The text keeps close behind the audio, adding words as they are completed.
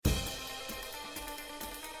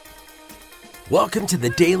Welcome to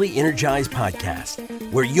the Daily Energize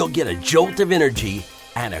Podcast, where you'll get a jolt of energy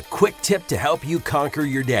and a quick tip to help you conquer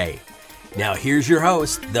your day. Now here's your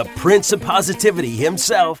host, the Prince of Positivity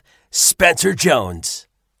himself, Spencer Jones.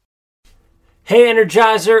 Hey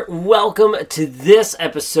Energizer, welcome to this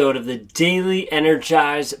episode of the Daily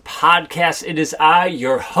Energize Podcast. It is I,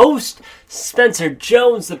 your host, Spencer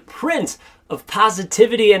Jones, the Prince of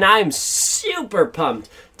Positivity, and I'm super pumped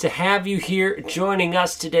to have you here joining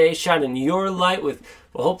us today, shining your light with,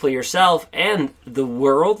 well, hopefully yourself and the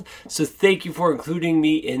world. So thank you for including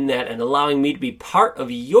me in that and allowing me to be part of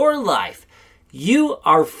your life. You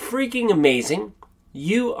are freaking amazing.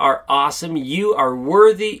 You are awesome. You are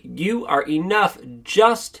worthy. You are enough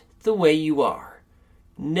just the way you are.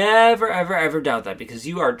 Never, ever, ever doubt that, because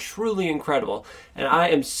you are truly incredible. And I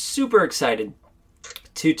am super excited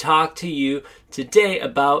to talk to you today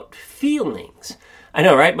about feelings. I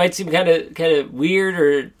know, right? Might seem kind of weird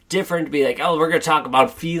or different to be like, oh, we're going to talk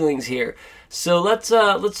about feelings here. So let's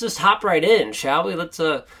just hop right in, shall we? Might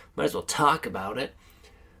as well talk about it.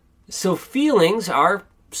 So feelings are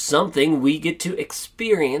something we get to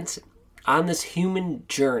experience on this human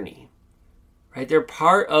journey, right? They're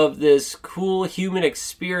part of this cool human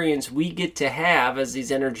experience we get to have as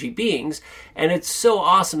these energy beings, and it's so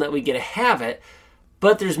awesome that we get to have it.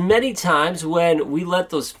 But there's many times when we let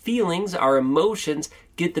those feelings, our emotions,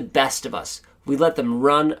 get the best of us. We let them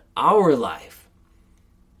run our life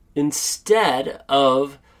instead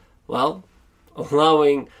of, well,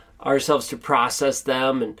 allowing ourselves to process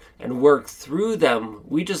them and work through them.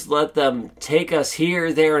 We just let them take us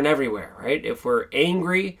here, there, and everywhere, right? If we're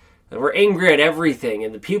angry, then we're angry at everything,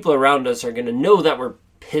 and the people around us are going to know that we're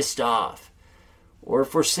pissed off. Or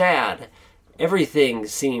if we're sad, everything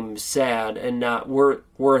seems sad and not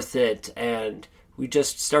worth it, and we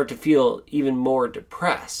just start to feel even more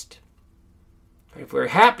depressed. If we're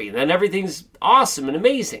happy, then everything's awesome and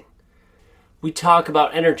amazing. We talk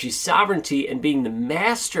about energy sovereignty and being the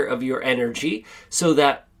master of your energy so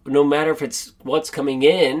that no matter if it's what's coming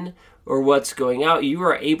in or what's going out, you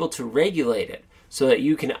are able to regulate it so that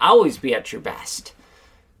you can always be at your best.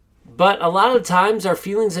 But a lot of times our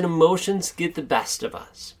feelings and emotions get the best of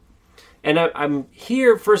us. And I'm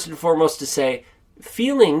here first and foremost to say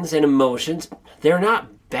feelings and emotions, they're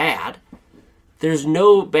not bad. There's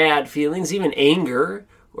no bad feelings, even anger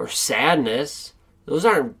or sadness. Those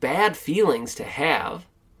aren't bad feelings to have.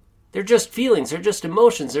 They're just feelings. They're just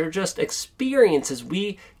emotions. They're just experiences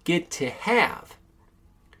we get to have.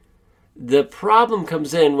 The problem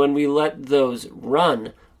comes in when we let those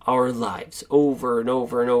run our lives over and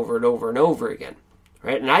over and over and over and over again.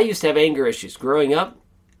 Right? And I used to have anger issues. Growing up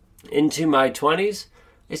into my 20s,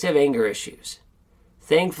 I used to have anger issues.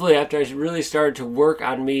 Thankfully, after I really started to work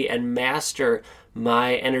on me and master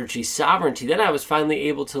my energy sovereignty, then I was finally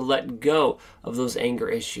able to let go of those anger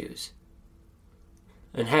issues.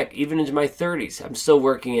 And heck, even into my 30s, I'm still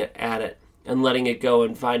working at it and letting it go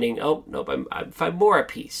and finding, oh, nope, I find more at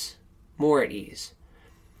peace, more at ease.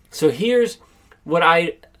 So here's what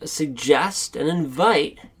I suggest and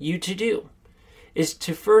invite you to do, is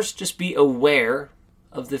to first just be aware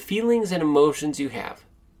of the feelings and emotions you have.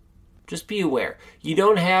 Just be aware. You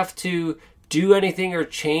don't have to do anything or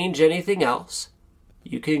change anything else.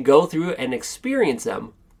 You can go through and experience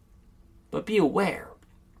them, but be aware.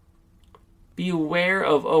 Be aware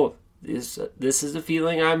of, oh, this is the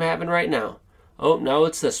feeling I'm having right now. Oh, now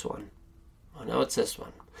it's this one. Oh, now it's this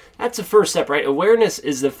one. That's the first step, right? Awareness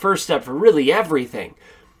is the first step for really everything.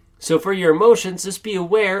 So for your emotions, just be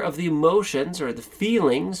aware of the emotions or the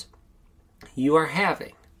feelings you are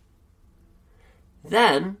having.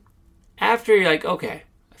 Then, after you're like, okay,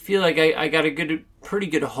 I feel like I got a pretty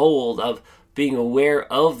good hold of being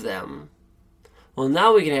aware of them, well,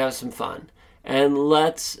 now we can have some fun. And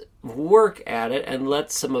let's work at it and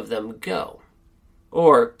let some of them go.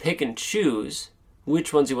 Or pick and choose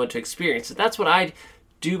which ones you want to experience. So that's what I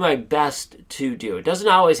do my best to do. It doesn't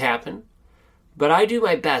always happen, but I do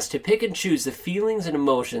my best to pick and choose the feelings and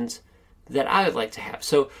emotions that I would like to have.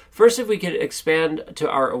 So first, if we could expand to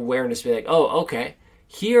our awareness, be like, oh, okay,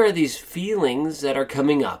 here are these feelings that are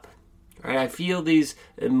coming up. Right? I feel these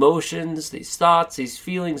emotions, these thoughts, these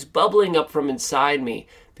feelings bubbling up from inside me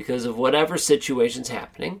because of whatever situation's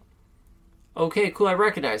happening. Okay, cool, I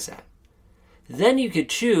recognize that. Then you could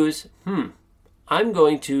choose, I'm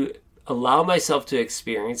going to allow myself to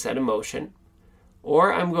experience that emotion,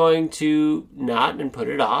 or I'm going to not and put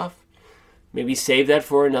it off. Maybe save that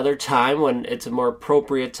for another time when it's a more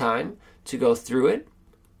appropriate time to go through it,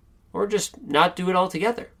 or just not do it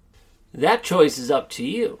altogether. That choice is up to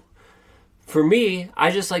you. For me,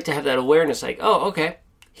 I just like to have that awareness, like, oh, okay,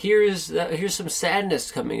 here's some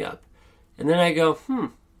sadness coming up. And then I go,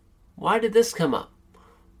 why did this come up?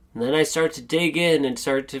 And then I start to dig in and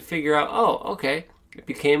start to figure out, okay.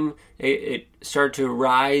 It started to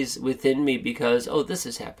arise within me because, this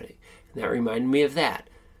is happening. And that reminded me of that.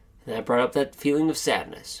 And that brought up that feeling of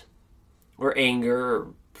sadness or anger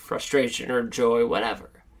or frustration or joy, whatever.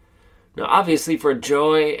 Now, obviously, for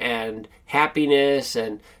joy and happiness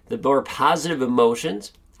and the more positive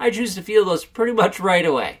emotions, I choose to feel those pretty much right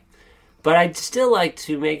away. But I'd still like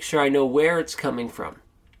to make sure I know where it's coming from.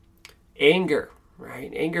 Anger,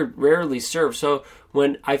 right? Anger rarely serves. So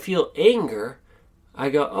when I feel anger,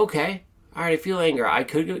 I go, okay, all right, I feel anger. I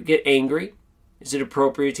could get angry. Is it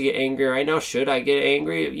appropriate to get angry right now? Should I get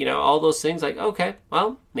angry? All those things. Like, okay,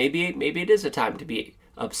 well, maybe it is a time to be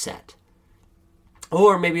upset.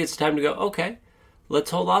 Or maybe it's time to go, okay,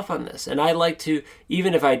 let's hold off on this. And I like to,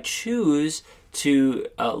 even if I choose to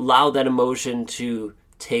allow that emotion to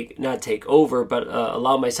not take over, but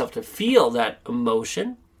allow myself to feel that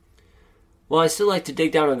emotion, well, I still like to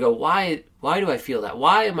dig down and go, why do I feel that?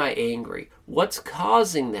 Why am I angry? What's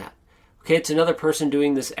causing that? Okay, it's another person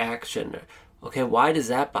doing this action. Okay, why does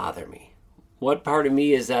that bother me? What part of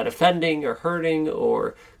me is that offending or hurting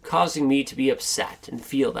or causing me to be upset and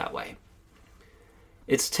feel that way?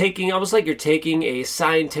 It's almost like you're taking a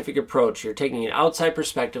scientific approach. You're taking an outside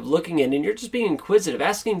perspective, looking in, and you're just being inquisitive,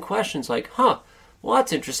 asking questions like, well,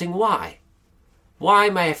 that's interesting. Why? Why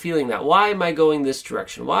am I feeling that? Why am I going this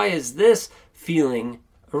direction? Why is this feeling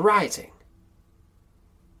arising?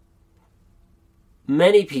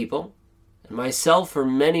 Many people, and myself for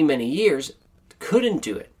many, many years, couldn't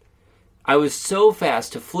do it. I was so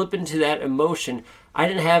fast to flip into that emotion, I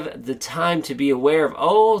didn't have the time to be aware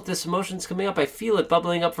of, this emotion's coming up. I feel it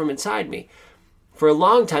bubbling up from inside me. For a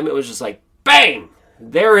long time, it was just like, bang,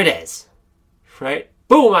 there it is, right?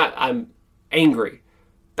 Boom, I'm angry.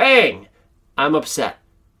 Bang, I'm upset.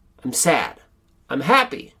 I'm sad. I'm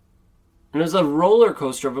happy. And it was a roller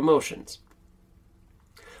coaster of emotions.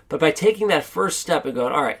 But by taking that first step and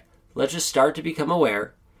going, all right, let's just start to become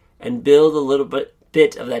aware and build a little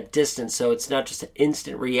bit of that distance so it's not just an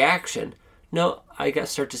instant reaction. No, I got to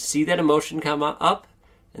start to see that emotion come up,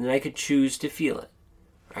 and then I could choose to feel it.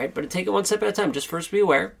 All right, but take it one step at a time. Just first be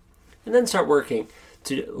aware, and then start working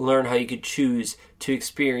to learn how you could choose to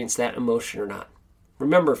experience that emotion or not.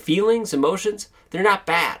 Remember, feelings, emotions, they're not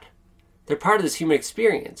bad. They're part of this human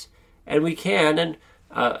experience. And we can, and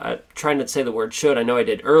I'm trying not to say the word should, I know I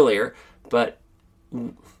did earlier, but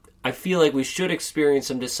I feel like we should experience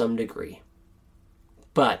them to some degree.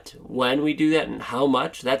 But when we do that and how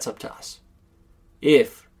much, that's up to us.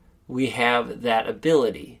 If we have that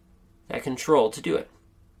ability, that control to do it.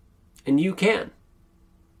 And you can.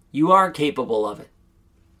 You are capable of it.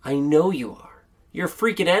 I know you are. You're a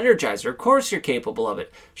freaking energizer. Of course you're capable of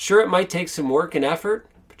it. Sure, it might take some work and effort,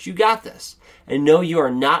 but you got this. And know you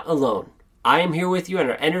are not alone. I am here with you,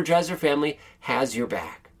 and our Energizer family has your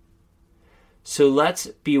back. So let's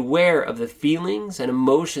be aware of the feelings and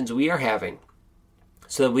emotions we are having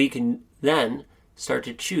so that we can then start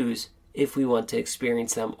to choose if we want to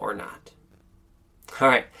experience them or not. All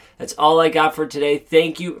right, that's all I got for today.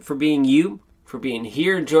 Thank you for being you, for being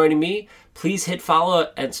here and joining me. Please hit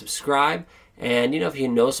follow and subscribe. And, if you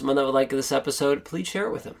know someone that would like this episode, please share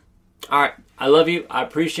it with them. All right, I love you, I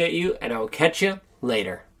appreciate you, and I will catch you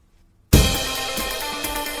later.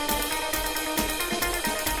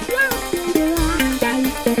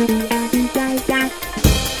 Thank you.